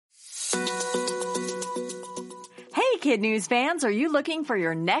Kid News fans, are you looking for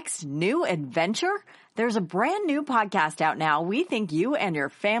your next new adventure? There's a brand new podcast out now we think you and your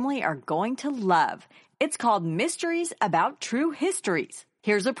family are going to love. It's called Mysteries About True Histories.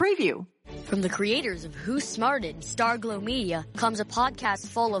 Here's a preview. From the creators of Who's Smarted and Starglow Media comes a podcast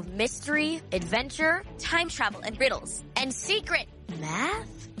full of mystery, adventure, time travel and riddles, and secret math.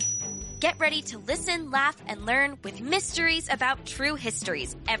 Get ready to listen, laugh, and learn with Mysteries About True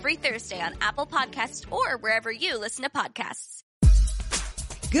Histories every Thursday on Apple Podcasts or wherever you listen to podcasts.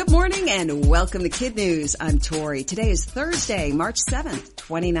 Good morning and welcome to Kid News. I'm Tori. Today is Thursday, March 7th,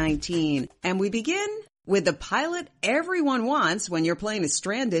 2019. And we begin with the pilot everyone wants when your plane is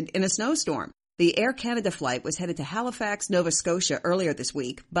stranded in a snowstorm. The Air Canada flight was headed to Halifax, Nova Scotia earlier this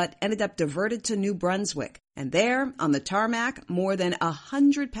week, but ended up diverted to New Brunswick. And there, on the tarmac, more than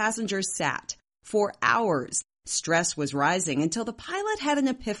 100 passengers sat for hours. Stress was rising until the pilot had an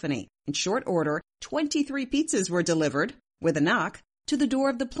epiphany. In short order, 23 pizzas were delivered, with a knock, to the door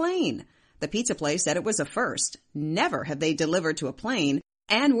of the plane. The pizza place said it was a first. Never have they delivered to a plane.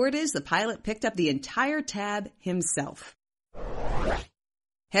 And word is the pilot picked up the entire tab himself.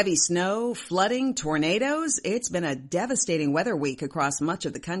 Heavy snow, flooding, tornadoes. It's been a devastating weather week across much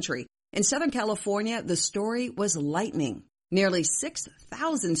of the country. In Southern California, the story was lightning. Nearly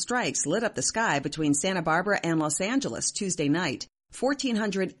 6,000 strikes lit up the sky between Santa Barbara and Los Angeles Tuesday night.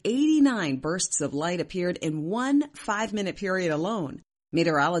 1,489 bursts of light appeared in one 5-minute period alone.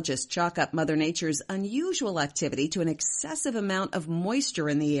 Meteorologists chalk up Mother Nature's unusual activity to an excessive amount of moisture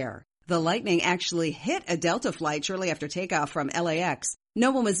in the air. The lightning actually hit a Delta flight shortly after takeoff from LAX.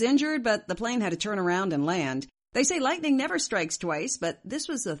 No one was injured, but the plane had to turn around and land. They say lightning never strikes twice, but this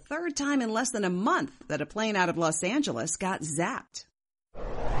was the third time in less than a month that a plane out of Los Angeles got zapped.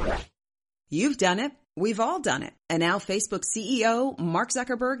 You've done it. We've all done it. And now Facebook CEO Mark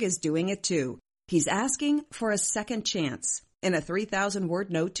Zuckerberg is doing it too. He's asking for a second chance. In a 3,000-word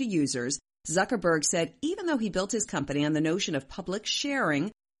note to users, Zuckerberg said even though he built his company on the notion of public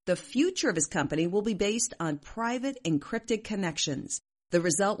sharing, the future of his company will be based on private encrypted connections. The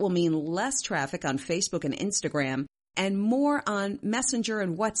result will mean less traffic on Facebook and Instagram and more on Messenger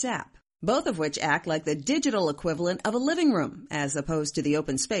and WhatsApp, both of which act like the digital equivalent of a living room as opposed to the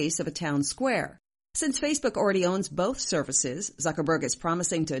open space of a town square. Since Facebook already owns both services, Zuckerberg is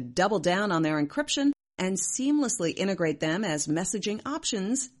promising to double down on their encryption and seamlessly integrate them as messaging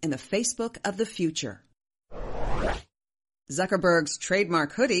options in the Facebook of the future. Zuckerberg's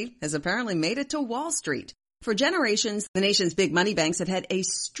trademark hoodie has apparently made it to Wall Street. For generations, the nation's big money banks have had a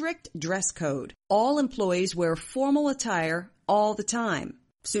strict dress code. All employees wear formal attire all the time.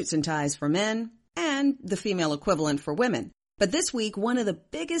 Suits and ties for men, and the female equivalent for women. But this week, one of the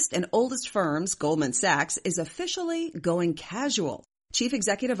biggest and oldest firms, Goldman Sachs, is officially going casual. Chief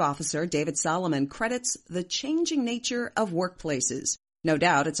Executive Officer David Solomon credits the changing nature of workplaces. No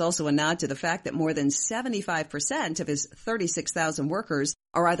doubt it's also a nod to the fact that more than 75% of his 36,000 workers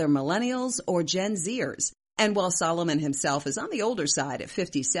are either millennials or Gen Zers. And while Solomon himself is on the older side at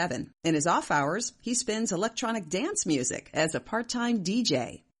 57, in his off hours, he spins electronic dance music as a part-time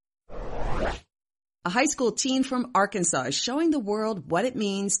DJ. A high school teen from Arkansas is showing the world what it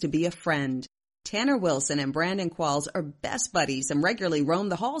means to be a friend. Tanner Wilson and Brandon Qualls are best buddies and regularly roam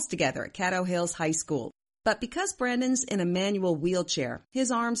the halls together at Caddo Hills High School. But because Brandon's in a manual wheelchair, his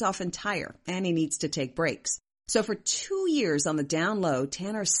arms often tire and he needs to take breaks. So for 2 years on the down low,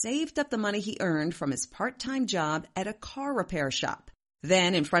 Tanner saved up the money he earned from his part-time job at a car repair shop.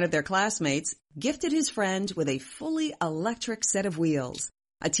 Then, in front of their classmates, gifted his friend with a fully electric set of wheels.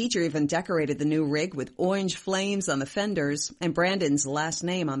 A teacher even decorated the new rig with orange flames on the fenders and Brandon's last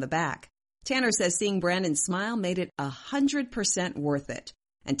name on the back. Tanner says seeing Brandon's smile made it 100% worth it.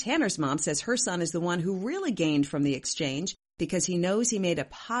 And Tanner's mom says her son is the one who really gained from the exchange because he knows he made a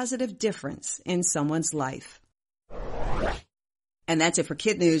positive difference in someone's life. And that's it for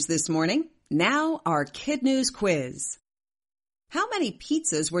Kid News this morning. Now our Kid News quiz. How many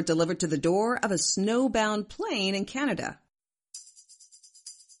pizzas were delivered to the door of a snowbound plane in Canada?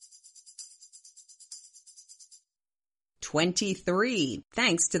 $23,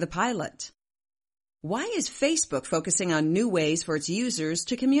 thanks to the pilot. Why is Facebook focusing on new ways for its users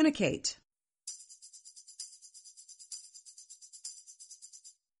to communicate?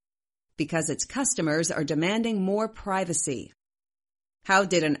 Because its customers are demanding more privacy. How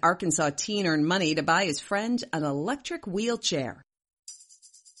did an Arkansas teen earn money to buy his friend an electric wheelchair?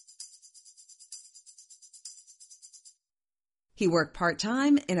 He worked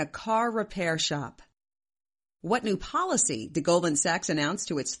part-time in a car repair shop. What new policy did Goldman Sachs announce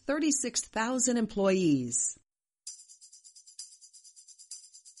to its 36,000 employees?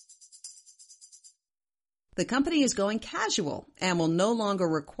 The company is going casual and will no longer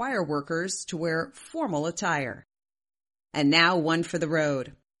require workers to wear formal attire. And now one for the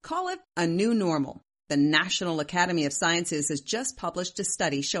road. Call it a new normal. The National Academy of Sciences has just published a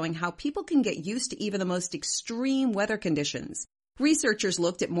study showing how people can get used to even the most extreme weather conditions. Researchers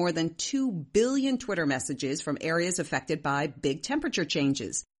looked at more than 2 billion Twitter messages from areas affected by big temperature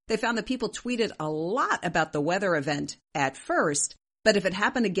changes. They found that people tweeted a lot about the weather event at first, but if it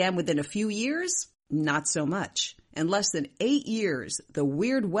happened again within a few years, not so much. In less than 8 years, the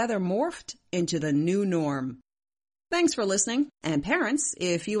weird weather morphed into the new norm. Thanks for listening. And parents,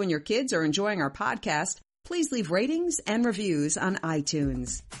 if you and your kids are enjoying our podcast, please leave ratings and reviews on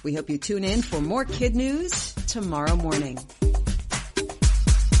iTunes. We hope you tune in for more kid news tomorrow morning.